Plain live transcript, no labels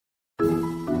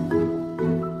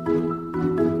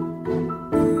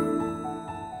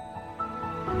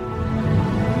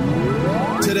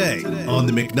Today on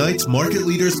the McKnight's Market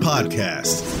Leaders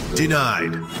Podcast,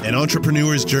 Denied, an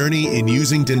entrepreneur's journey in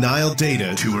using denial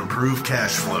data to improve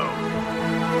cash flow.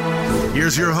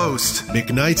 Here's your host,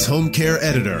 McKnight's home care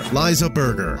editor, Liza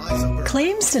Berger.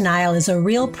 Claims denial is a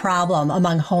real problem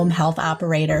among home health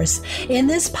operators. In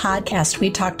this podcast, we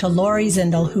talk to Lori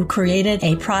Zindel, who created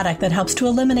a product that helps to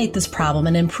eliminate this problem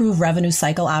and improve revenue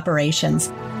cycle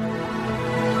operations.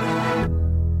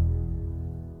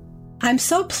 I'm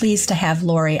so pleased to have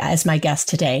Lori as my guest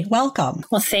today. Welcome.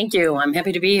 Well, thank you. I'm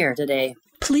happy to be here today.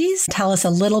 Please tell us a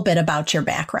little bit about your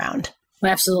background.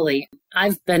 Well, absolutely.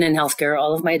 I've been in healthcare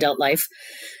all of my adult life.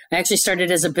 I actually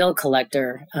started as a bill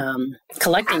collector,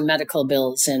 collecting medical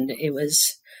bills. And it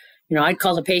was, I'd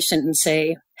call the patient and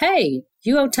say, hey,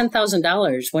 you owe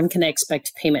 $10,000. When can I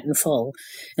expect payment in full?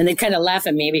 And they'd kind of laugh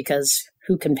at me because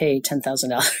who can pay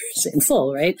 $10,000 in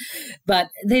full, right? But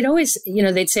they'd always,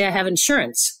 they'd say I have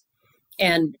insurance.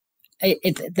 And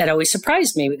that always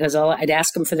surprised me because I'd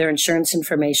ask them for their insurance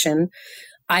information.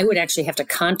 I would actually have to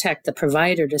contact the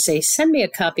provider to say, send me a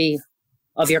copy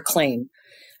of your claim.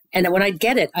 And when I'd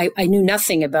get it, I knew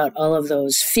nothing about all of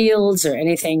those fields or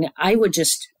anything. I would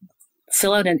just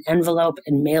fill out an envelope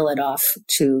and mail it off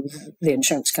to the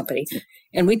insurance company,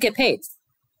 and we'd get paid.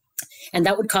 And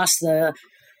that would cost the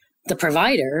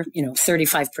provider,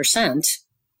 35%,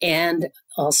 and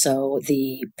also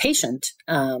the patient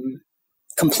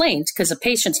complaint, because the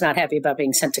patient's not happy about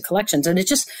being sent to collections. And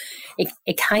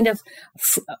it kind of,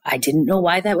 I didn't know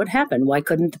why that would happen. Why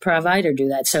couldn't the provider do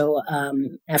that? So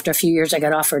after a few years, I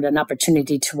got offered an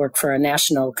opportunity to work for a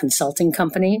national consulting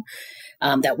company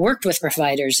that worked with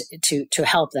providers to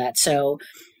help that. So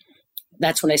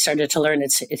that's when I started to learn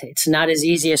it's not as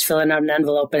easy as filling out an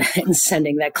envelope and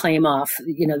sending that claim off.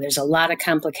 There's a lot of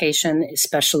complication,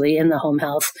 especially in the home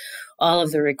health. All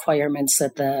of the requirements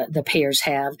that the payers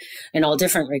have, and all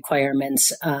different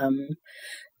requirements,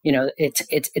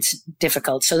 it's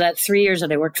difficult. So that 3 years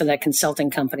that I worked for that consulting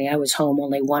company, I was home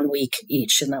only 1 week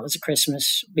each, and that was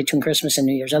between Christmas and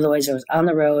New Year's. Otherwise, I was on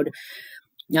the road.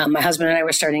 My husband and I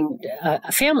were starting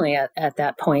a family at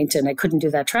that point, and I couldn't do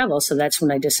that travel. So that's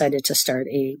when I decided to start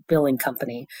a billing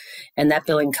company. And that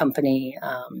billing company,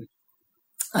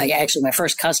 my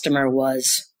first customer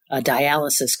was a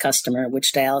dialysis customer,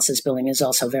 which dialysis billing is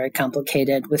also very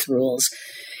complicated with rules.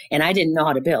 And I didn't know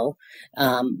how to bill,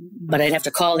 but I'd have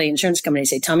to call the insurance company and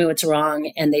say, tell me what's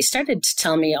wrong. And they started to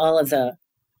tell me all of the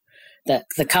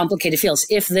complicated fields.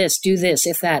 If this, do this,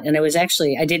 if that. And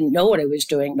I didn't know what I was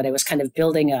doing, but I was kind of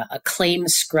building a claim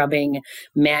scrubbing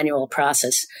manual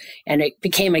process. And it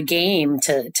became a game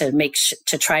to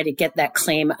try to get that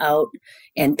claim out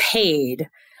and paid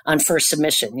on first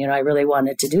submission. I really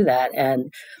wanted to do that.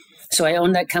 And so I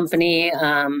owned that company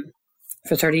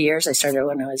for 30 years. I started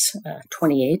when I was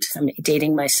 28. I'm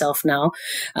dating myself now.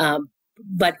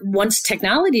 But once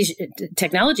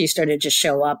technology started to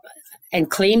show up and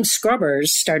claim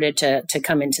scrubbers started to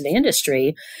come into the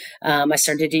industry, I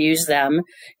started to use them.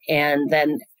 And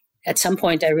then at some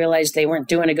point, I realized they weren't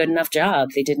doing a good enough job.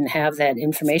 They didn't have that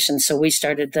information. So we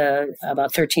started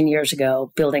about 13 years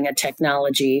ago, building a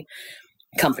technology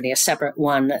company, a separate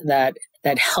one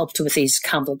that helped with these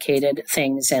complicated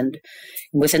things. And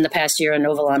within the past year,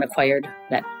 Inovalon acquired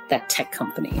that tech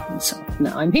company. And so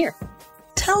now I'm here.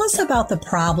 Tell us about the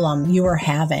problem you were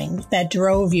having that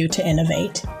drove you to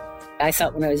innovate. I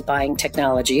thought when I was buying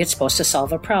technology, it's supposed to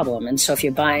solve a problem. And so if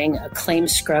you're buying a claim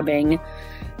scrubbing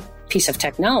piece of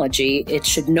technology, it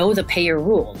should know the payer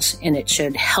rules, and it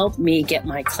should help me get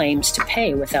my claims to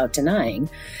pay without denying.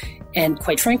 And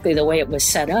quite frankly, the way it was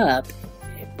set up,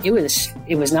 it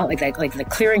was not like that. Like the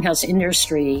clearinghouse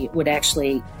industry would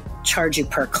actually charge you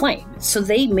per claim. So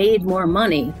they made more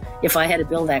money if I had to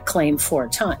bill that claim 4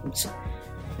 times.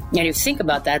 And you think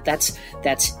about that,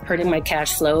 that's hurting my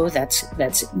cash flow. That's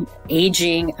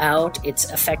aging out.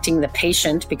 It's affecting the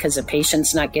patient because the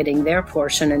patient's not getting their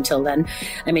portion until then.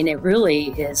 I mean, it really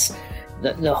is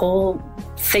the whole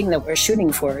thing that we're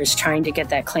shooting for is trying to get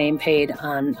that claim paid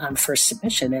on first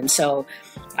submission. And so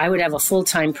I would have a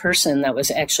full-time person that was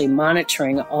actually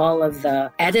monitoring all of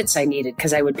the edits I needed,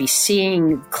 because I would be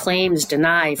seeing claims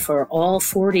denied for all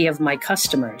 40 of my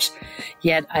customers.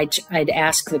 Yet I'd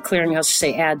ask the clearinghouse to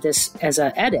say, add this as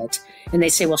an edit. And they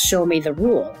say, well, show me the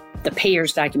rule, the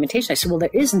payer's documentation. I said, well, there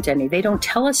isn't any. They don't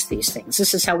tell us these things.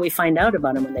 This is how we find out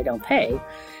about them when they don't pay.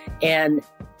 And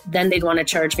then they'd want to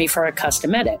charge me for a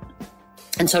custom edit.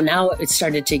 And so now it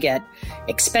started to get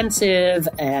expensive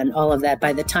and all of that.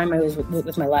 By the time I was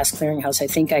with my last clearinghouse, I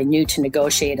think I knew to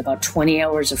negotiate about 20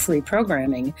 hours of free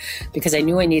programming because I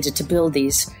knew I needed to build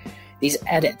these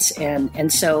edits.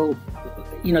 And so,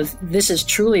 this is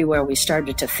truly where we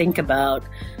started to think about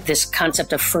this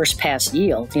concept of first pass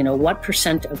yield. What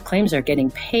percent of claims are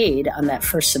getting paid on that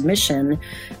first submission,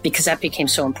 because that became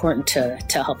so important to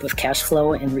help with cash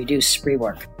flow and reduce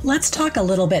rework. Let's talk a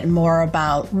little bit more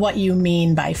about what you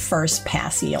mean by first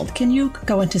pass yield. Can you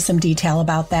go into some detail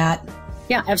about that?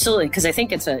 Yeah, absolutely. Because I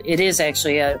think it is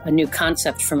actually a new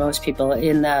concept for most people.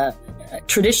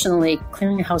 Traditionally,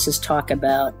 clearinghouses talk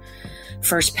about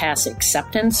first pass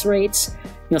acceptance rates.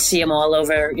 You'll see them all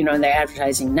over, in their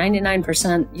advertising,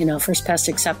 99%, first pass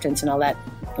acceptance and all that.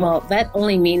 Well, that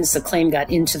only means the claim got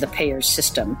into the payer's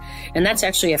system. And that's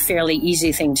actually a fairly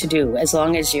easy thing to do. As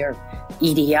long as your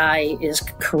EDI is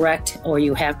correct or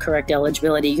you have correct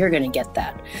eligibility, you're going to get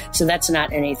that. So that's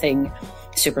not anything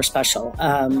super special.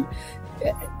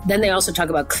 Then they also talk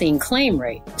about clean claim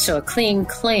rate. So a clean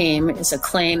claim is a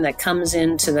claim that comes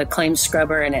into the claim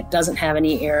scrubber and it doesn't have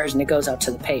any errors and it goes out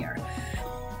to the payer.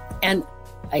 And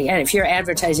again, if you're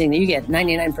advertising that you get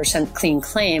 99% clean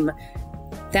claim,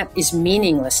 that is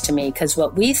meaningless to me, because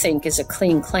what we think is a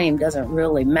clean claim doesn't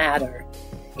really matter.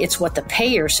 It's what the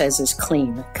payer says is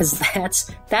clean, because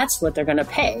that's what they're going to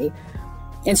pay.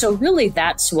 And so really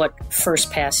that's what first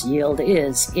pass yield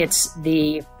is. It's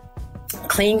the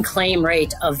clean claim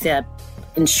rate of the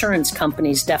insurance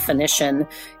company's definition,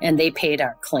 and they paid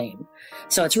our claim.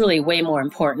 So it's really way more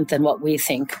important than what we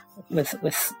think with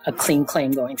a clean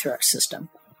claim going through our system.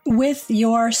 With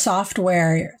your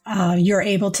software, you're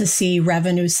able to see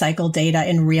revenue cycle data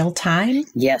in real time?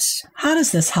 Yes. How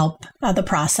does this help the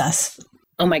process?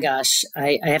 Oh my gosh,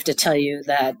 I have to tell you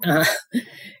that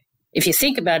if you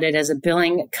think about it as a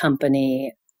billing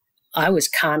company, I was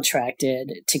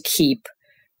contracted to keep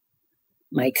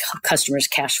my customers'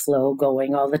 cash flow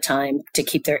going all the time, to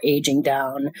keep their aging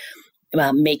down,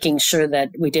 making sure that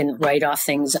we didn't write off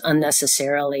things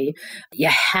unnecessarily. You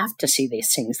have to see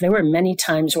these things. There were many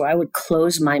times where I would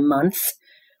close my month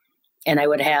and I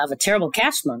would have a terrible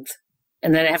cash month.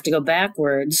 And then I have to go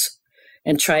backwards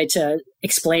and try to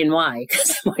explain why, because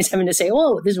I'm always having to say,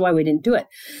 oh, this is why we didn't do it.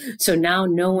 So now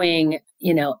knowing,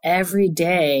 every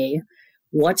day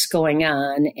what's going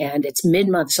on, and it's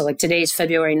mid-month. So like today's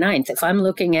February 9th. If I'm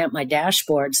looking at my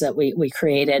dashboards that we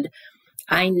created,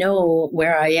 I know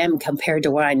where I am compared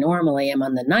to where I normally am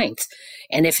on the 9th.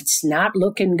 And if it's not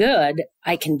looking good,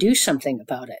 I can do something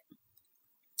about it.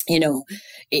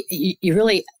 You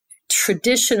really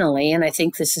traditionally, and I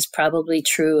think this is probably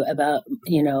true about,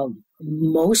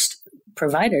 most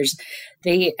providers,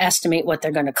 they estimate what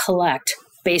they're going to collect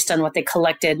based on what they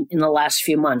collected in the last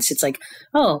few months. It's like,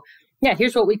 oh, yeah,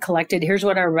 here's what we collected. Here's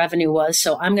what our revenue was.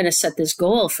 So I'm going to set this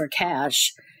goal for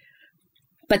cash.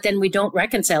 But then we don't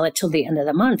reconcile it till the end of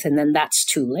the month. And then that's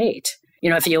too late.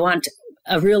 If you want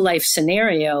a real life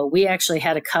scenario, we actually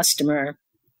had a customer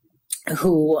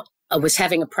who was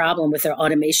having a problem with their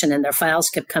automation, and their files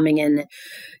kept coming in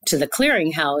to the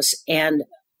clearinghouse and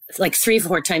like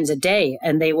 3-4 times a day,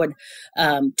 and they would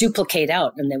duplicate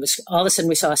out. And there was all of a sudden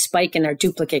we saw a spike in our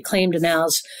duplicate claim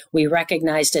denials. We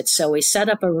recognized it. So we set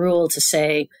up a rule to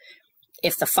say,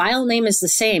 if the file name is the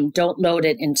same, don't load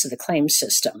it into the claim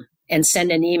system and send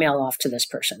an email off to this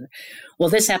person. Well,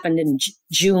 this happened in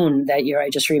June that year, I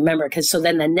just remember. Because so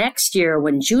then the next year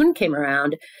when June came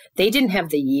around, they didn't have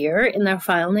the year in their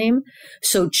file name.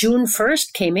 So June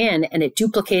 1st came in and it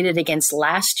duplicated against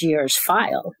last year's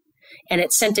file. And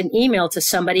it sent an email to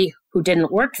somebody who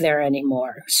didn't work there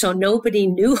anymore. So nobody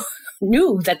knew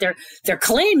that their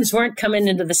claims weren't coming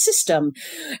into the system.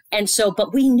 And so,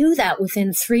 but we knew that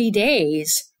within 3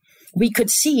 days, we could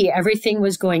see everything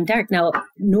was going dark. Now,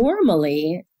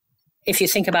 normally, if you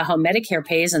think about how Medicare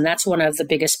pays, and that's one of the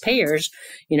biggest payers,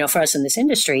 for us in this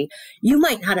industry, you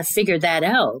might not have figured that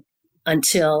out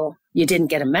until you didn't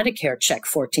get a Medicare check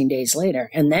 14 days later.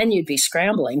 And then you'd be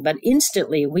scrambling. But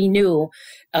instantly we knew,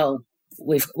 oh,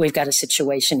 we've got a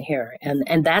situation here.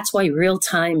 And that's why real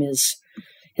time has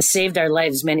saved our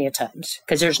lives many a times,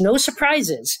 because there's no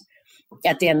surprises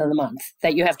at the end of the month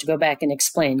that you have to go back and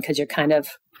explain, because you're kind of,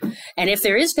 and if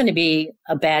there is going to be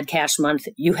a bad cash month,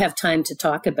 you have time to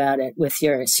talk about it with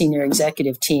your senior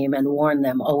executive team and warn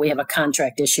them, oh, we have a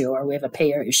contract issue or we have a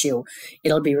payer issue.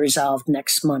 It'll be resolved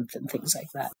next month and things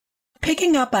like that.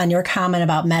 Picking up on your comment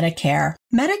about Medicare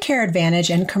Advantage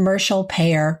and commercial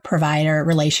payer-provider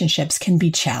relationships can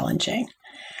be challenging.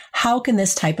 How can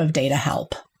this type of data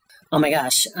help? Oh my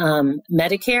gosh.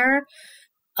 Medicare,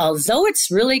 although it's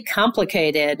really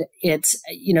complicated, it's,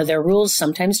 their rules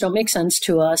sometimes don't make sense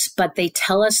to us, but they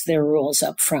tell us their rules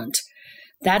up front.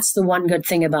 That's the one good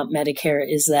thing about Medicare,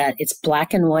 is that it's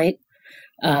black and white.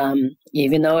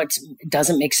 Even though it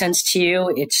doesn't make sense to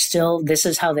you, it's still, this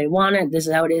is how they want it. This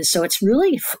is how it is. So it's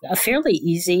really a fairly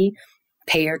easy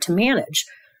payer to manage.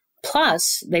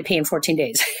 Plus, they pay in 14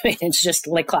 days. It's just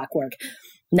like clockwork.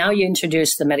 Now you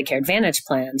introduce the Medicare Advantage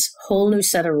plans, whole new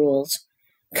set of rules,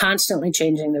 constantly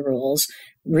changing the rules,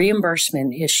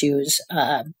 reimbursement issues,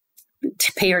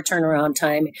 payer turnaround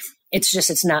time.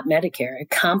 It's not Medicare. It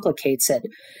complicates it.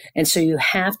 And so you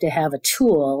have to have a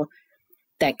tool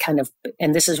that kind of,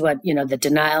 and this is what, the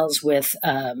denials with,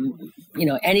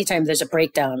 anytime there's a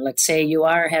breakdown, let's say you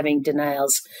are having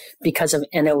denials because of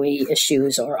NOE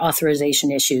issues or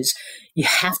authorization issues, you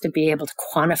have to be able to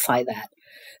quantify that.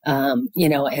 And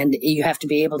you have to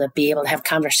be able to have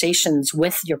conversations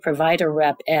with your provider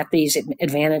rep at these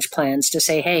Advantage plans to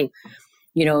say, hey,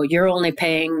 you're only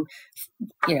paying,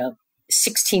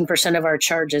 16% of our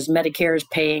charges. Medicare is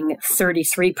paying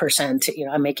 33%.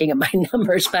 I'm making up my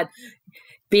numbers, but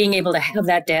being able to have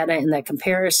that data and that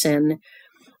comparison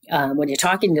when you're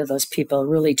talking to those people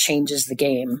really changes the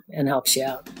game and helps you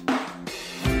out.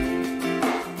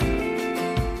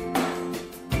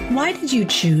 Why did you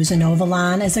choose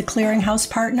Inovalon as a clearinghouse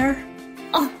partner?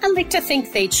 Oh, I like to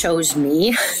think they chose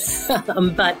me,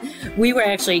 but we were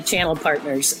actually channel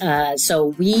partners. So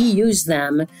we use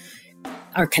them,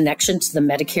 our connection to the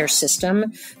Medicare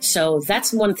system. So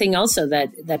that's one thing also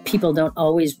that people don't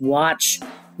always watch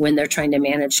when they're trying to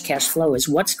manage cash flow is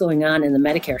what's going on in the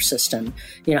Medicare system.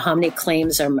 How many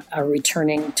claims are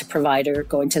returning to provider,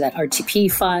 going to that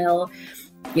RTP file?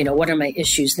 What are my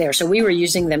issues there? So we were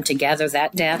using them to gather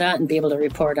that data and be able to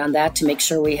report on that to make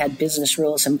sure we had business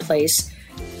rules in place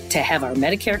to have our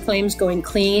Medicare claims going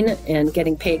clean and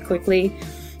getting paid quickly.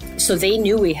 So they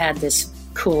knew we had this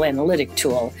cool analytic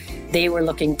tool. They were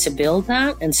looking to build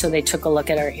that. And so they took a look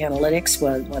at our analytics,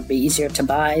 what would be easier to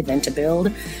buy than to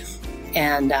build.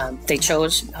 And they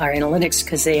chose our analytics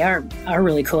because they are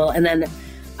really cool. And then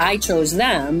I chose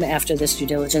them after this due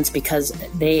diligence because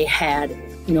they had,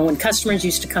 when customers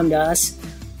used to come to us,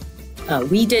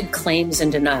 we did claims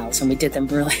and denials and we did them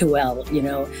really well,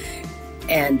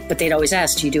 but they'd always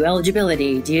ask, do you do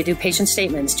eligibility? Do you do patient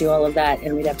statements? Do all of that?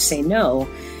 And we'd have to say no.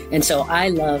 And so I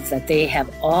love that they have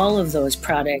all of those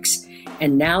products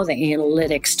and now the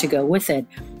analytics to go with it.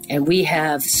 And we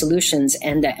have solutions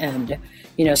end to end.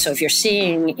 So if you're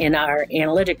seeing in our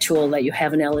analytic tool that you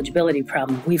have an eligibility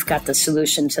problem, we've got the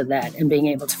solution to that, and being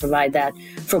able to provide that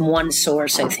from one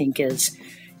source, I think is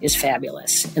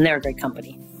fabulous. And they're a great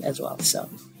company as well. So,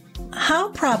 how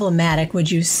problematic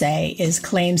would you say is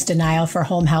claims denial for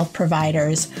home health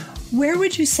providers? Where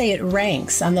would you say it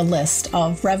ranks on the list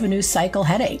of revenue cycle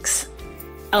headaches?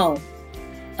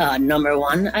 Number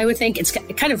one, I would think. It's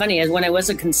kind of funny, as when I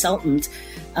was a consultant,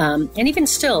 and even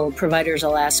still, providers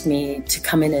will ask me to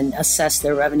come in and assess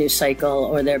their revenue cycle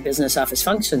or their business office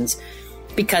functions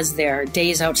because their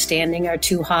days outstanding are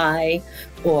too high,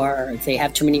 or they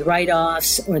have too many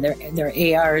write-offs, or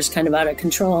their AR is kind of out of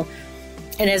control.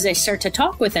 And as I start to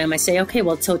talk with them, I say, okay,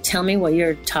 well, so tell me what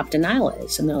your top denial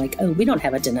is. And they're like, oh, we don't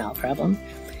have a denial problem.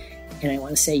 And I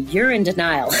want to say, you're in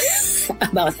denial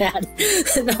about that.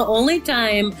 The only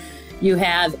time you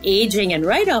have aging and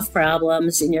write-off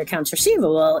problems in your accounts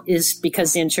receivable is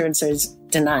because the insurance is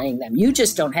denying them. You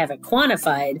just don't have it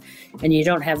quantified, and you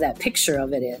don't have that picture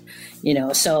of it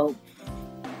in, So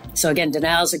again,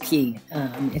 denials are key.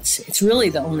 It's really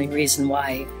the only reason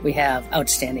why we have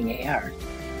outstanding AR.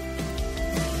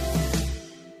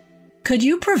 Could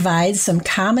you provide some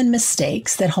common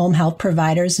mistakes that home health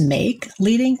providers make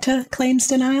leading to claims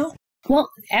denial? Well,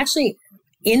 actually,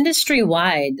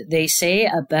 industry-wide, they say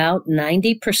about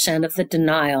 90% of the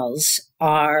denials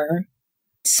are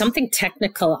something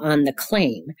technical on the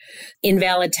claim.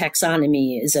 Invalid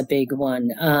taxonomy is a big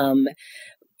one.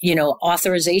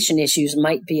 Authorization issues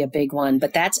might be a big one,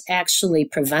 but that's actually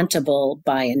preventable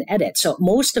by an edit. So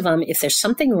most of them, if there's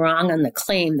something wrong on the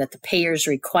claim that the payer's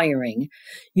requiring,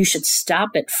 you should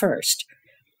stop it first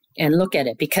and look at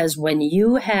it. Because when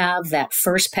you have that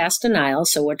first pass denial,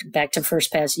 so we're back to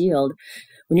first pass yield,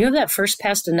 when you have that first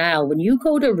pass denial, when you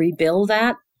go to rebill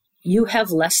that, you have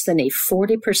less than a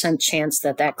 40% chance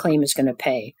that claim is going to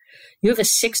pay. You have a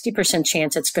 60%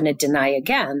 chance it's going to deny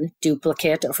again,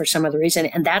 duplicate, or for some other reason.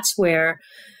 And that's where,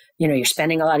 you're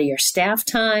spending a lot of your staff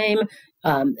time.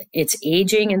 It's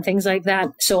aging and things like that.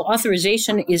 So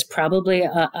authorization is probably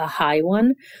a high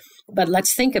one. But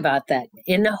let's think about that.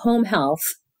 In home health,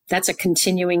 that's a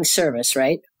continuing service,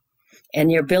 right?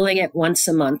 And you're billing it once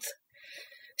a month.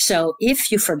 So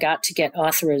if you forgot to get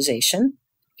authorization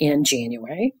in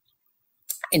January,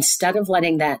 instead of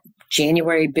letting that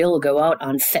January bill go out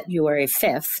on February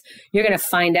 5th, you're going to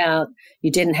find out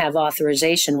you didn't have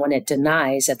authorization when it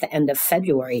denies at the end of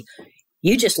February.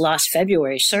 You just lost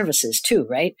February services too,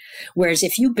 right? Whereas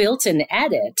if you built an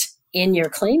edit in your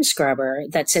claim scrubber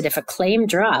that said if a claim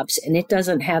drops and it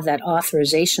doesn't have that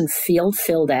authorization field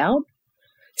filled out,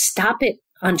 stop it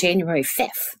on January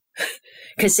 5th.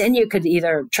 Because then you could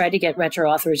either try to get retro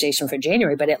authorization for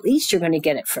January, but at least you're going to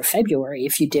get it for February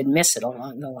if you did miss it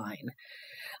along the line.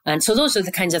 And so those are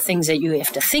the kinds of things that you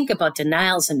have to think about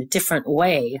denials in a different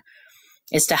way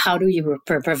as to how do you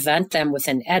prevent them with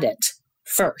an edit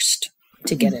first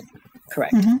to get it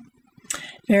correct. Mm-hmm.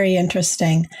 Very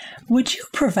interesting. Would you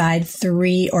provide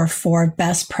 3 or 4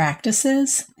 best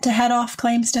practices to head off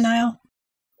claims denial?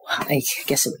 Well, I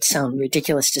guess it would sound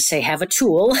ridiculous to say have a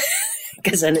tool,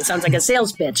 because then it sounds like a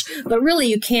sales pitch. But really,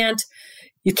 you can't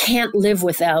live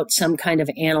without some kind of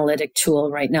analytic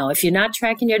tool right now. If you're not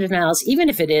tracking your denials, even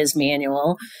if it is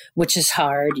manual, which is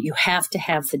hard, you have to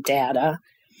have the data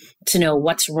to know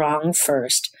what's wrong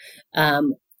first.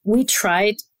 We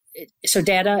tried. So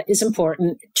data is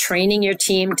important, training your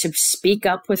team to speak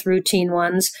up with routine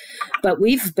ones. But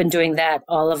we've been doing that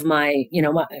all of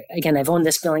again, I've owned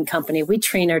this billing company. We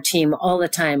train our team all the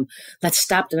time. Let's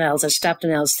stop denials.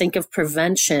 Think of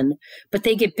prevention. But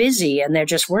they get busy and they're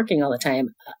just working all the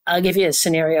time. I'll give you a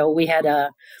scenario. We had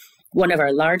one of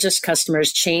our largest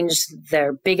customers change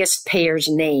their biggest payer's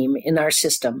name in our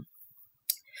system.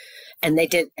 And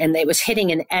they was hitting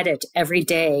an edit every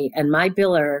day. And my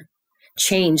biller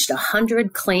changed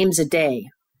 100 claims a day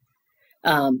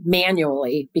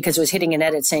manually because it was hitting an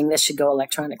edit saying this should go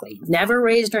electronically. Never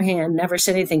raised her hand, never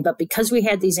said anything. But because we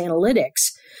had these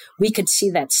analytics, we could see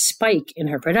that spike in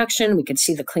her production. We could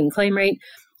see the clean claim rate.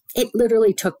 It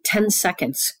literally took 10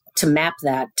 seconds to map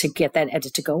that, to get that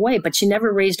edit to go away. But she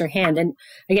never raised her hand. And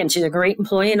again, she's a great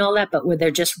employee and all that, but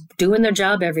they're just doing their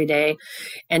job every day.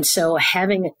 And so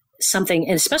having something,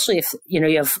 and especially if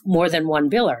you have more than one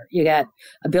biller, you got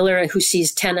a biller who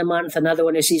sees 10 a month, another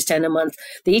one who sees 10 a month,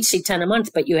 they each see 10 a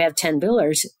month, but you have 10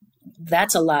 billers,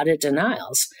 that's a lot of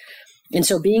denials. And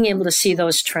so being able to see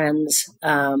those trends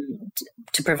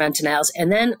to prevent denials,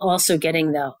 and then also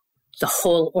getting the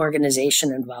whole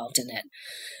organization involved in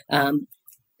it.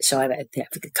 So I have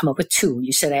to come up with 2.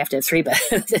 You said I have to have 3, but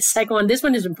the second one, this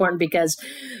one is important because,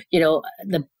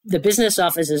 the business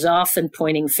office is often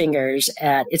pointing fingers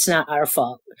at, it's not our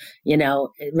fault.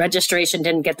 Registration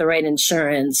didn't get the right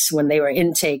insurance when they were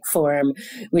intake form.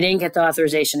 We didn't get the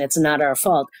authorization. It's not our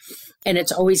fault. And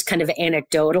it's always kind of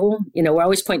anecdotal. We're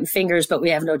always pointing fingers, but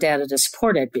we have no data to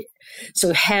support it.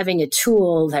 So having a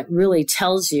tool that really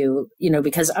tells you,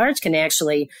 because ours can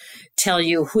actually tell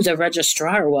you who the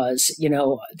registrar was,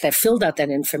 that filled out that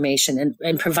information,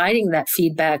 and providing that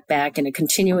feedback back in a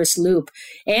continuous loop,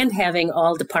 and having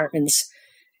all departments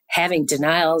having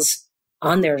denials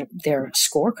on their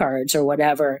scorecards or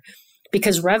whatever,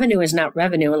 because revenue is not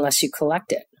revenue unless you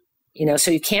collect it.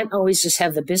 So you can't always just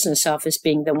have the business office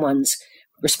being the ones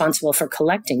responsible for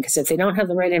collecting, because if they don't have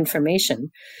the right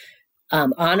information,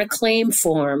 on a claim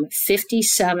form,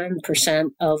 57%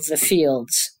 of the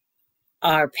fields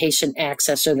are patient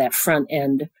access, or that front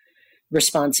end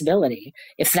responsibility.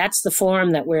 If that's the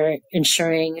form that we're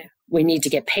ensuring we need to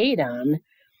get paid on,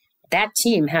 that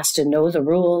team has to know the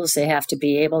rules. They have to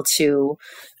be able to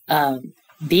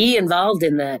be involved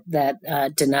in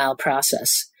that denial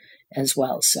process as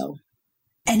well. So,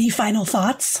 any final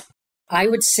thoughts? I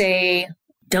would say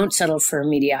don't settle for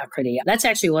mediocrity. That's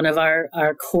actually one of our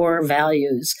core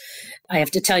values. I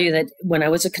have to tell you that when I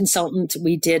was a consultant,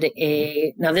 we did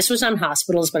now this was on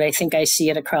hospitals, but I think I see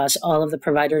it across all of the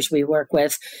providers we work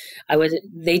with.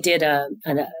 They did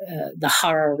the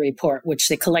HARA report, which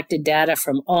they collected data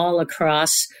from all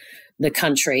across the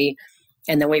country.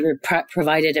 And then we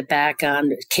provided it back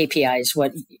on KPIs,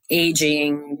 what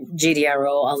aging,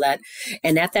 GDRO, all that.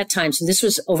 And at that time, so this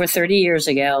was over 30 years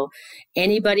ago,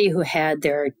 anybody who had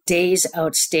their days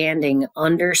outstanding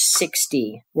under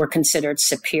 60 were considered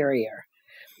superior.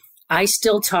 I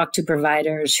still talk to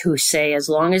providers who say as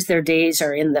long as their days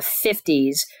are in the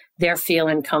 50s, they're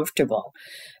feeling comfortable.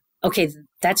 Okay,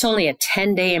 that's only a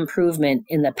 10-day improvement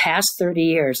in the past 30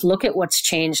 years. Look at what's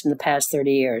changed in the past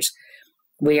 30 years.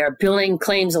 We are billing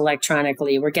claims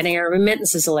electronically. We're getting our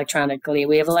remittances electronically.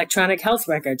 We have electronic health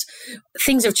records.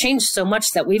 Things have changed so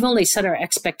much that we've only set our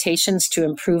expectations to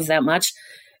improve that much.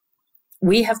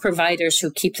 We have providers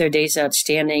who keep their days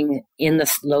outstanding in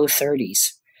the low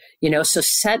 30s. So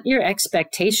set your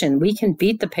expectation. We can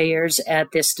beat the payers at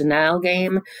this denial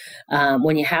game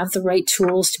when you have the right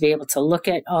tools to be able to look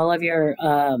at all of your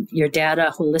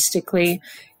data holistically.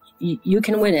 you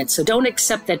can win it. So don't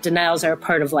accept that denials are a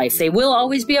part of life. They will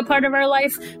always be a part of our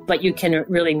life, but you can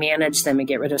really manage them and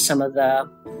get rid of some of the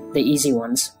easy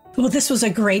ones. Well, this was a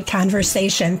great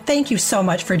conversation. Thank you so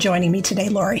much for joining me today,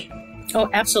 Lori. Oh,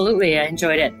 absolutely. I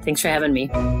enjoyed it. Thanks for having me.